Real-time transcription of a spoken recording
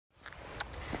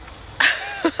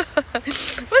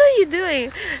you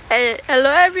doing?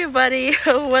 Hello everybody.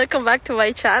 Welcome back to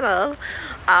my channel.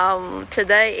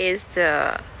 Today is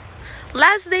the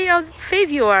last day of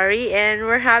February and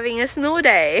we're having a snow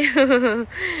day.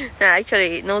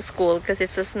 Actually, no school because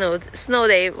it's a snow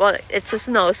day. Well, it's a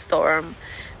snowstorm,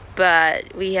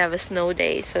 but we have a snow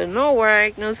day, so no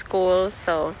work, no school.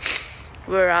 So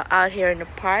we're out here in the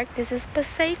park. This is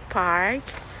Passaic Park.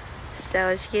 So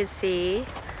as you can see,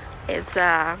 it's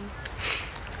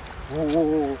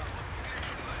Whoa.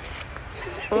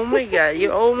 oh my god, you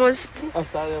almost... I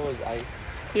thought it was ice.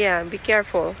 Yeah, be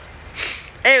careful.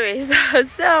 Anyways,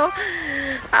 so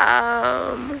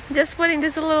just putting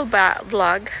this a little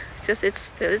vlog. Just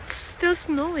it's still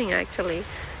snowing actually.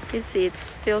 You can see it's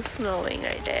still snowing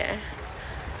right there.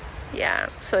 Yeah,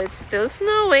 so it's still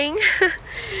snowing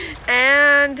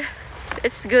and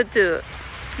it's good to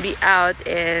be out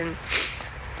and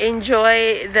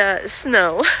enjoy the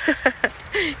snow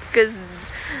because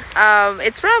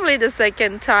it's probably the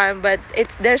second time, but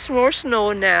there's more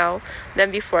snow now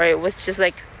than before. It was just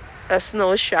like a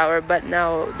snow shower, but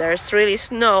now there's really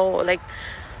snow, like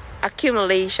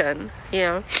accumulation,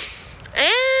 And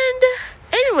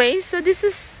anyway, so this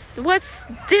is what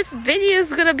this video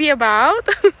is gonna be about.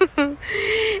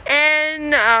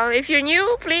 And if you're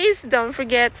new, please don't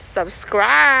forget to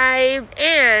subscribe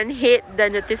and hit the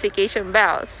notification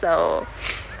bell so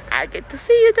I get to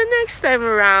see you the next time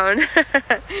around.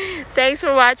 Thanks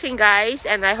for watching, guys,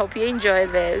 and I hope you enjoy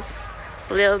this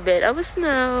little bit of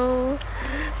snow.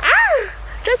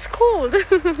 That's cold.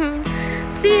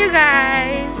 See you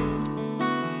guys.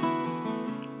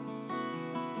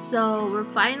 So we're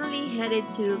finally headed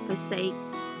to Passaic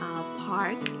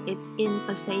Park. It's in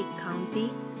Passaic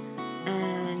County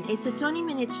and it's a 20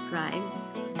 minutes drive,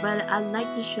 but I'd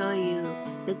like to show you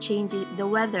the changes, the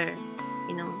weather,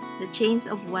 the change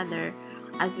of weather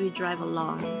as we drive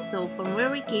along. So from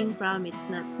where we came from, it's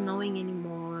not snowing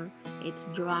anymore, it's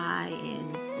dry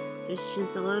and there's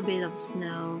just a little bit of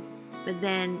snow. But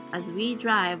then as we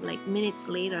drive, like minutes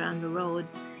later on the road,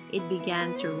 it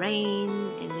began to rain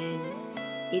and then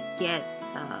it get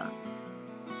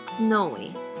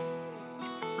snowy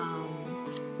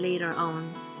later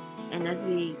on. And as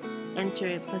we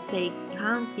enter Passaic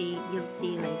County, you'll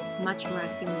see like much more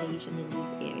accumulation in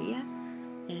this area.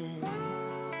 And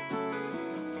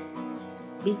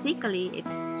basically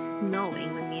it's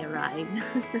snowing when we arrived.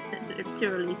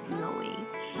 Literally snowing.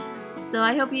 So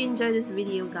I hope you enjoy this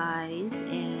video, guys,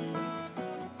 and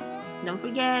don't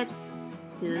forget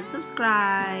to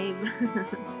subscribe.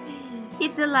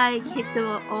 Hit the like, hit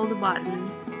all the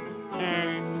button,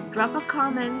 and drop a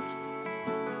comment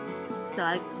so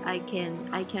I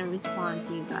can respond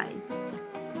to you guys.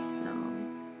 So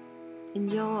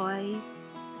enjoy.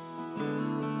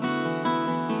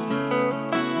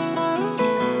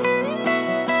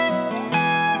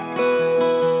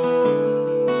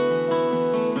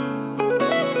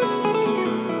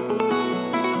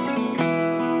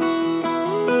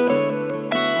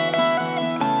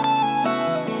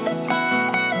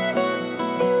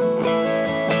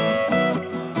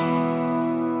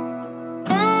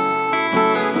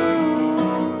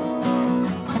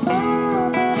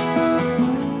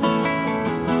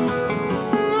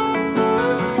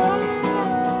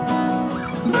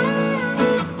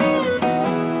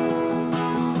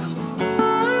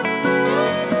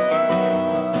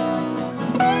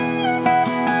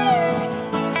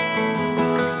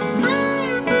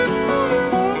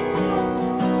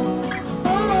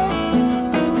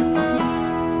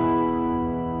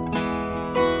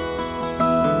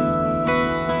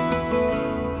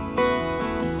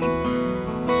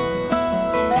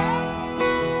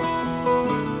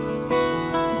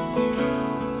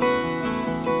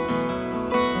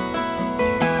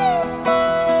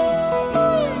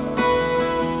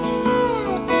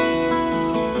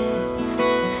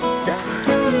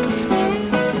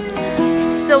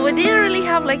 So we didn't really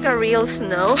have like a real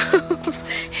snow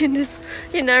in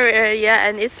our area,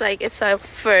 and it's our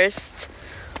first.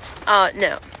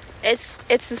 No, it's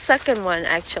the second one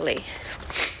actually.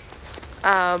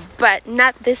 But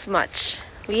not this much.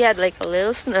 We had like a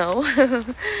little snow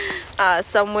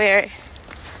somewhere.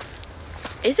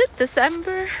 Is it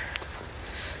December?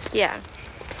 Yeah.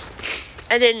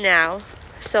 And then now,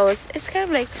 so it's kind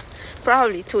of like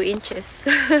probably 2 inches,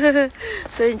 2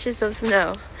 inches of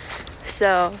snow.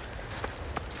 So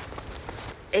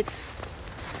it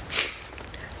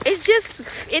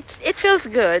feels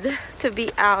good to be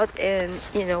out and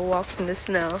walk in the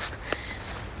snow,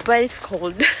 but it's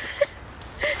cold.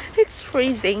 It's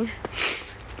freezing.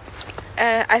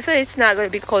 I thought it's not gonna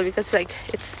be cold because like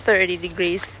it's 30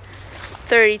 degrees,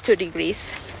 32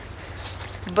 degrees,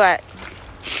 but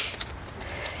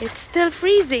It's still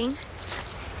freezing.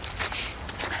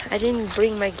 I didn't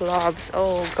bring my gloves.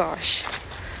 Oh gosh.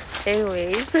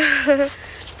 Anyways,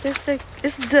 it's like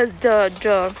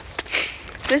the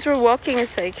place we're walking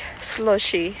is like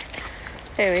slushy.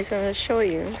 Anyways, I'm gonna show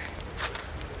you.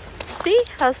 See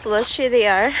how slushy they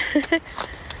are?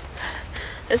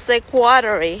 It's like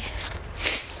watery.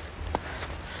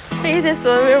 Look at this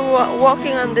one. We're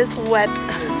walking on this wet.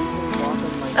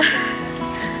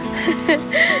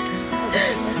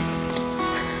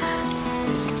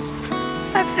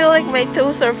 I feel like my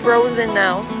toes are frozen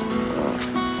now.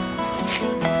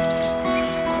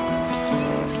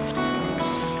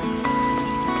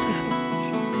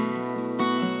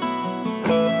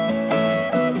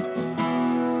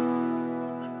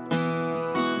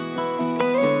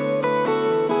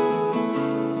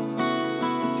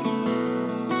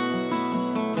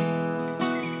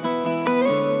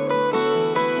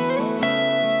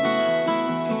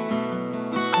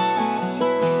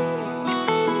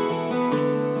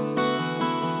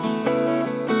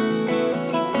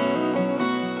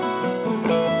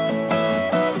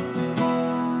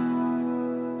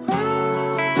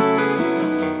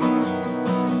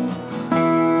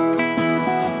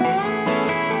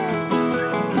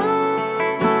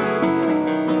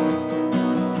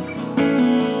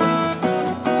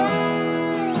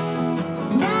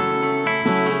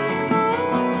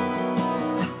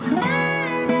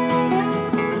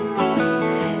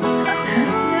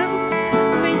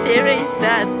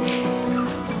 That.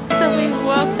 So we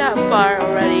walked that far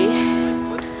already,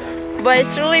 but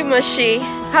it's really mushy.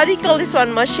 How do you call this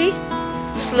one? Mushy?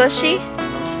 Slushy?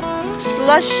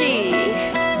 Slushy.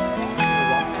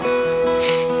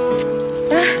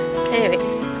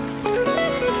 Anyways.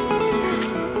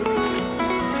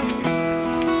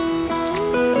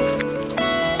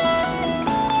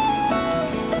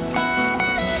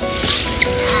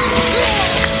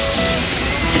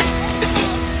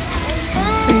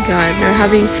 God, they're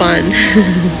having fun.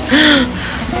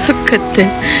 Look at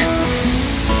them.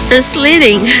 They're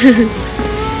sledding.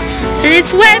 And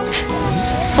it's wet.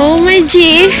 Oh my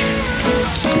gee.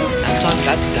 That's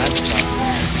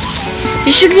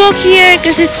You should walk here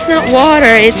because it's not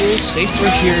water. It's safer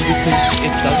here because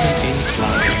it doesn't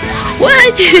incline.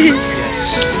 What?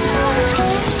 Yes.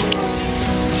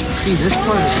 See, this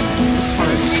part.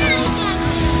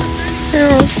 They're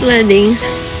all sledding.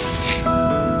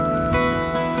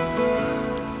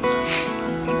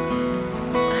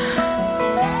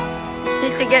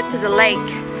 To get to the lake.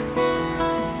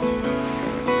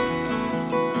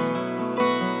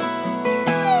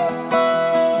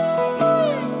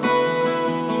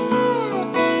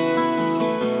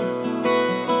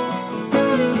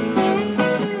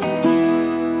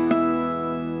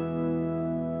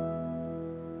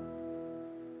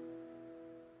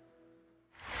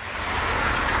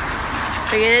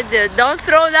 We're gonna do. Don't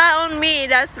throw that on me.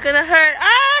 That's gonna hurt.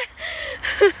 Ah!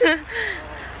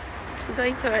 It's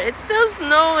going to hurt. It's still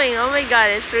snowing. Oh my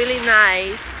god, it's really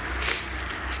nice.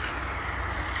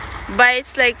 But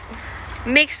it's like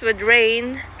mixed with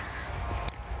rain.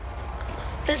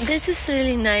 But this is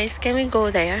really nice. Can we go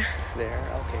there? There,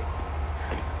 okay.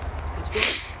 Let's go.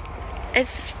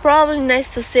 It's probably nice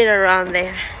to sit around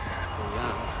there.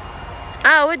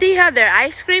 Oh, what do you have there?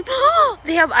 Ice cream? Oh,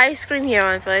 they have ice cream here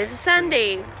on Philly. It's a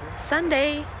Sunday.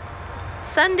 Sunday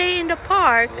in the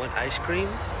park. You want ice cream?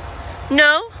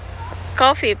 No.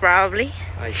 Coffee, probably.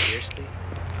 Seriously?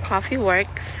 Coffee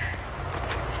works.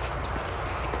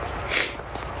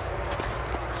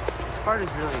 This part is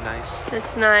really nice.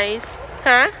 It's nice.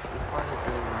 Huh? This part is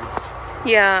really nice.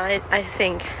 Yeah, I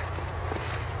think.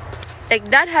 Like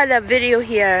that had a video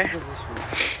here.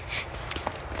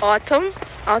 Autumn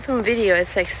video.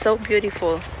 It's like so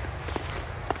beautiful.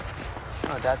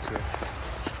 Oh, that's good.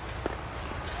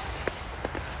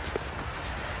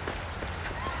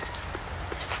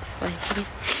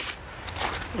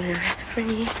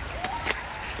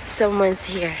 Someone's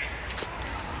here.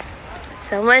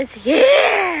 Someone's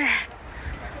here.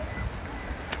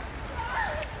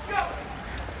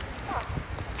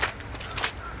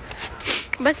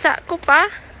 Basa ko pa.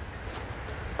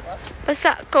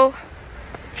 Basa ko.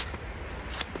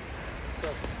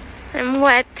 I'm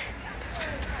wet.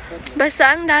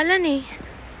 Basa ang dalan eh.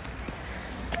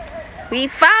 We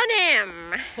found him.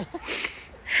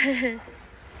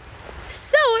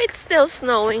 So it's still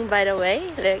snowing, by the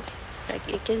way. Like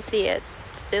you can see it.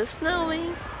 It's still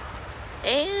snowing.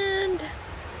 And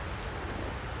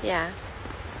yeah.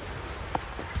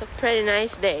 It's a pretty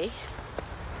nice day.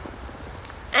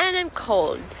 And I'm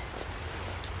cold.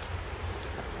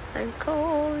 I'm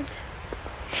cold.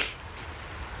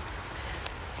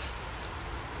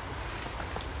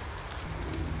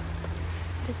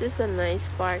 This is a nice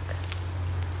park.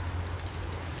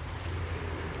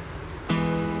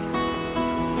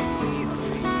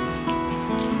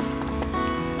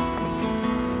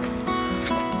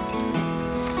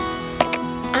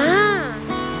 Ah!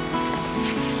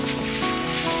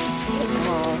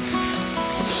 Oh.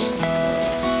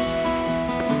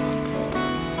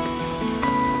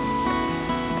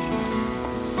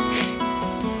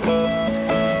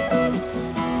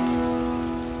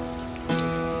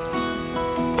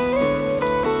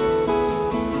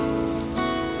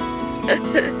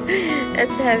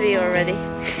 It's heavy already.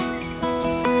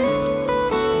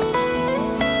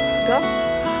 Let's go.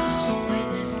 Oh, wait,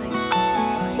 there's like oh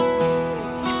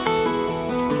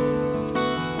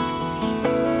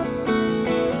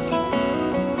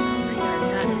my god,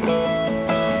 that is it.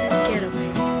 Let's get away.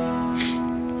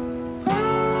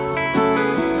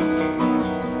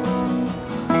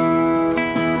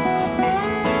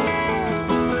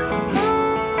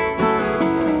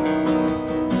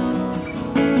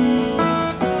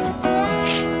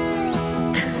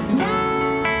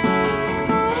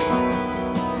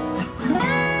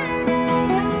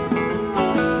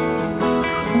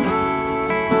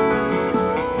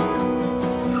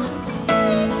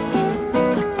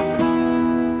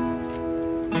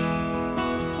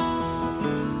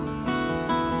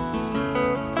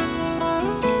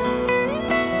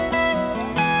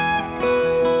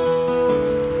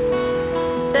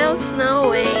 Still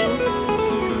snowing.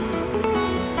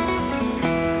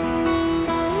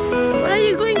 What are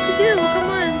you going to do? Come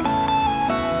on.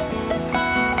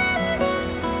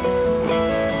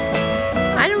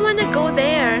 I don't want to go there.